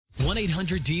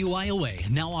1-800-DUI-AWAY,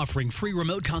 now offering free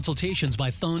remote consultations by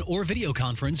phone or video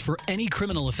conference for any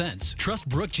criminal offense. Trust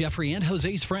Brooke, Jeffrey, and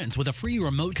Jose's friends with a free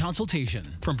remote consultation.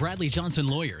 From Bradley Johnson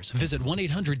Lawyers, visit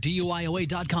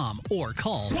 1-800-DUI-AWAY.com or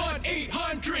call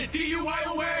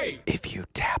 1-800-DUI-AWAY. If you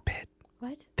tap it,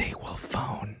 What? they will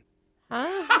phone.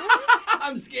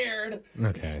 I'm scared.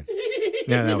 Okay.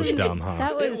 Yeah, that was dumb, huh?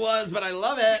 That was. It was, but I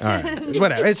love it. All right.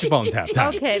 Whatever. It's your phone tap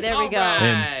time. Okay, there we go.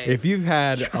 And if you've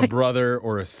had a brother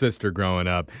or a sister growing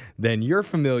up, then you're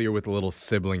familiar with a little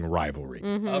sibling rivalry.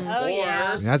 Of course.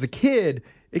 yeah. And as a kid,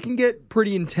 it can get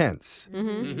pretty intense,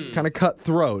 kind of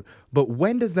cutthroat. But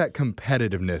when does that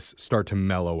competitiveness start to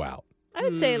mellow out? I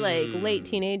would say like late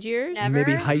teenage years. Never.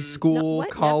 Maybe high school, what?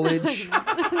 college.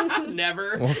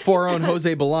 Never. Well, for our own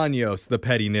Jose Bolaños, the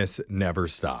pettiness never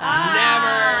stopped.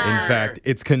 Never. In fact,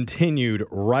 it's continued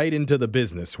right into the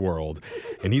business world.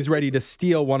 And he's ready to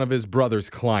steal one of his brother's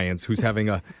clients who's having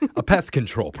a pest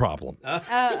control problem.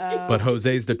 But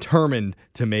Jose's determined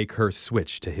to make her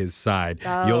switch to his side.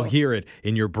 You'll hear it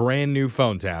in your brand new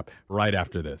phone tap right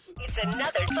after this. It's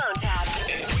another phone tap.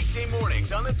 Weekday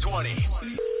mornings on the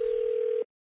 20s.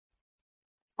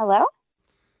 Hello?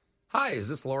 Hi, is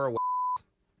this Laura?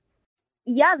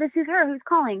 Yeah, this is her. Who's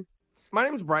calling? My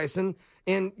name's Bryson,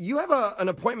 and you have an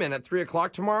appointment at 3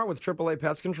 o'clock tomorrow with AAA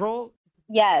Pest Control?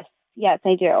 Yes,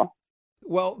 I do.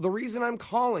 Well, the reason I'm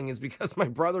calling is because my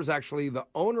brother's actually the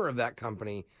owner of that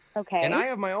company. Okay. And I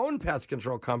have my own pest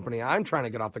control company I'm trying to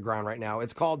get off the ground right now.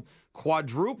 It's called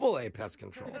Quadruple A Pest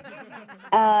Control.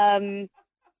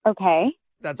 Okay.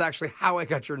 That's actually how I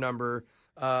got your number.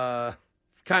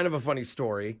 Kind of a funny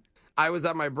story. I was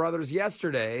at my brother's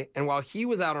yesterday, and while he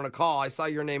was out on a call, I saw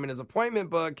your name in his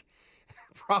appointment book.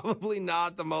 Probably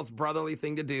not the most brotherly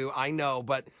thing to do, I know,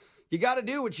 but you got to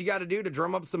do what you got to do to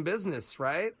drum up some business,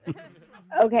 right?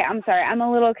 Okay, I'm sorry. I'm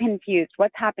a little confused.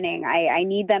 What's happening? I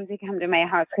need them to come to my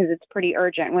house because it's pretty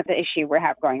urgent with the issue we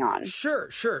have going on. Sure.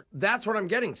 That's what I'm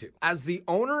getting to. As the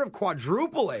owner of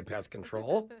Quadruple A Pest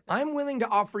Control, I'm willing to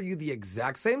offer you the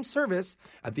exact same service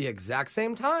at the exact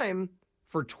same time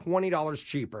for $20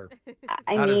 cheaper.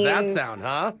 How does that sound,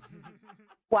 huh?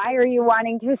 Why are you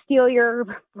wanting to steal your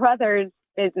brother's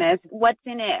business? What's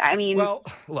in it? I mean, Well,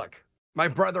 look, my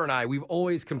brother and I, we've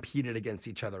always competed against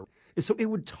each other. So it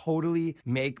would totally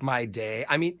make my day.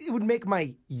 I mean, it would make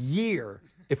my year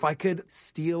if I could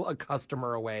steal a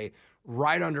customer away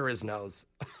right under his nose.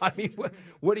 I mean,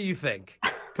 what do you think?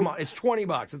 Come on, it's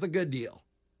 $20. It's a good deal.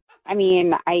 I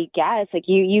mean, I guess like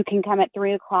you can come at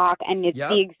 3 o'clock and it's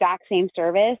the exact same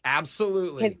service.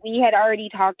 Absolutely. Because we had already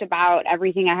talked about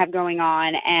everything I have going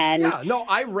on, and Yeah, no,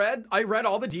 I read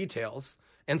all the details,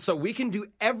 and so we can do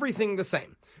everything the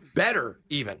same, better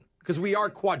even, because we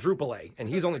are Quadruple A, and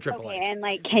he's only Triple okay, A. and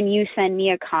like, can you send me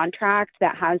a contract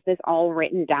that has this all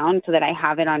written down so that I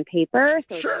have it on paper?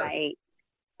 So Sure.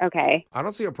 That okay. I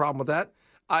don't see a problem with that.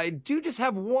 I do just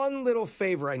have one little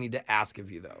favor I need to ask of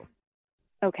you, though.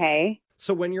 Okay.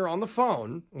 So when you're on the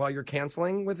phone while you're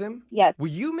canceling with him, Yes. will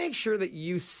you make sure that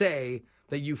you say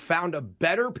that you found a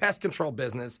better pest control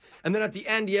business, and then at the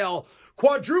end yell,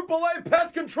 Quadruple A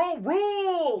Pest Control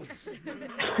rules?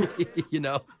 You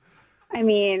know? I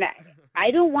mean,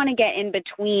 I don't want to get in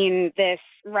between this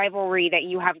rivalry that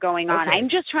you have going on. Okay. I'm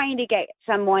just trying to get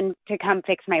someone to come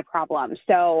fix my problem.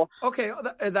 So, Okay,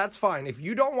 that's fine. If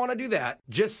you don't want to do that,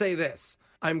 just say this.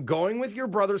 I'm going with your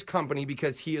brother's company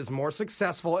because he is more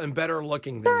successful and better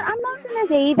looking than sir, you. I'm not going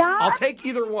to say that. I'll take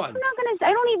either one. I'm not going to.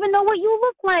 I don't even know what you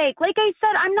look like. Like I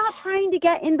said, I'm not trying to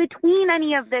get in between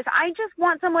any of this. I just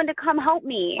want someone to come help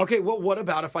me. Okay, well, what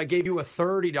about if I gave you a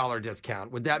 $30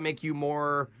 discount? Would that make you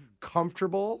more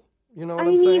comfortable? You know what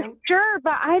I'm saying? Sure,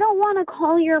 but I don't want to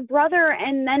call your brother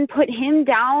and then put him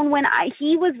down when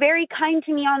he was very kind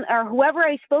to me or whoever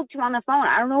I spoke to on the phone.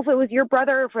 I don't know if it was your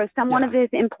brother or if it was someone of his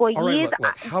employees. All right,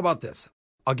 look, how about this?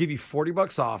 I'll give you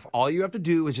 $40 off. All you have to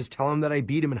do is just tell him that I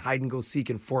beat him in hide and go seek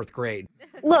in 4th grade.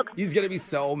 Look, He's going to be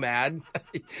so mad.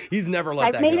 He's never let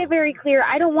I've that made go. it very clear.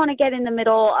 I don't want to get in the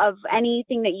middle of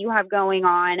anything that you have going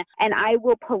on, and I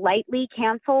will politely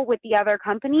cancel with the other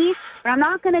company, but I'm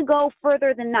not going to go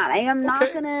further than that. I am not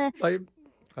Okay. going to.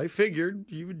 I figured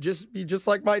you would just be just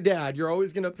like my dad. You're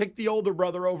always going to pick the older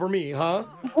brother over me, huh?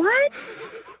 What?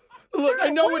 Look, I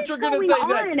know What what is you're going to going say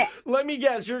on? next. Let me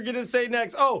guess. You're going to say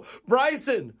next, oh,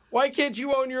 Bryson, why can't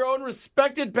you own your own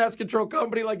respected pest control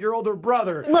company like your older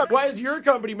brother? Look. Why has your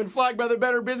company been flagged by the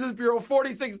Better Business Bureau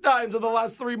 46 times in the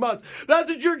last 3 months? That's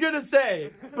what you're going to say,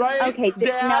 right, Okay,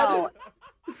 Dad? no.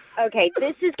 Okay,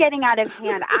 this is getting out of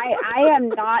hand. I am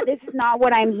not. This is not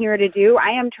what I'm here to do.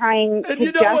 I am trying And to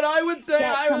you know just what I would say?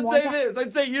 get I would someone say to- this.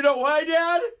 I'd say, you know why,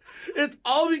 Dad? It's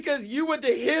all because you went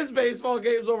to his baseball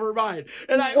games over mine.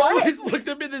 And I always looked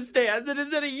up in the stands, and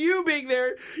instead of you being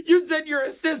there, you'd send your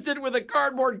assistant with a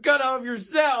cardboard cutout of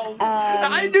yourself.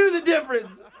 I knew the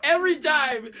difference. Every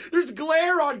time, there's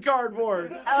glare on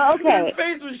cardboard. Oh, okay. Your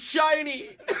face was shiny.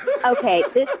 Okay,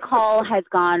 this call has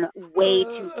gone way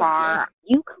too far.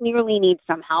 You clearly need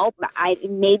some help. I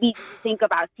maybe think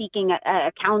about seeking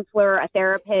a counselor, a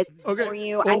therapist for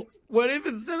you. Well, what if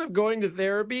instead of going to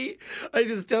therapy, I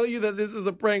just tell you that this is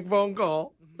a prank phone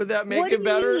call? Would that make it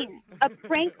better? What do you mean? A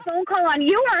prank phone call on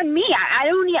you or on me? I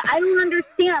don't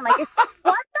understand. Like,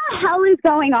 what the hell is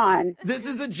going on? This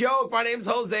is a joke. My name's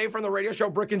Jose from the radio show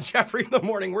Brooke and Jeffrey in the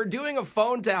Morning. We're doing a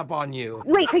phone tap on you.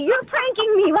 Wait, so you're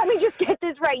pranking me? Let me just get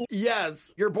this right.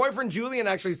 Yes. Your boyfriend Julian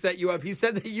actually set you up. He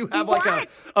said that you have like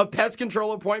a pest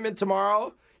control appointment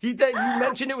tomorrow. He said you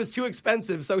mentioned it was too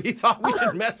expensive, so he thought we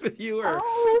should mess with you.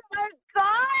 Oh, my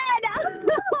God.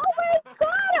 Oh, my God.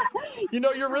 You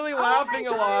know, you're really laughing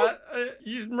a lot.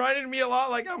 You reminded me a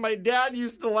lot like how my dad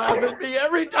used to laugh at me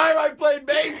every time I played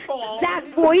baseball.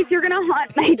 That voice, you're going to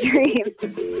haunt my dreams.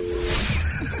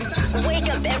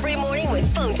 Wake up every morning with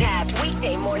phone taps.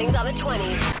 Weekday mornings on the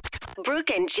 20s.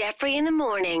 Brooke and Jeffrey in the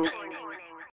Morning.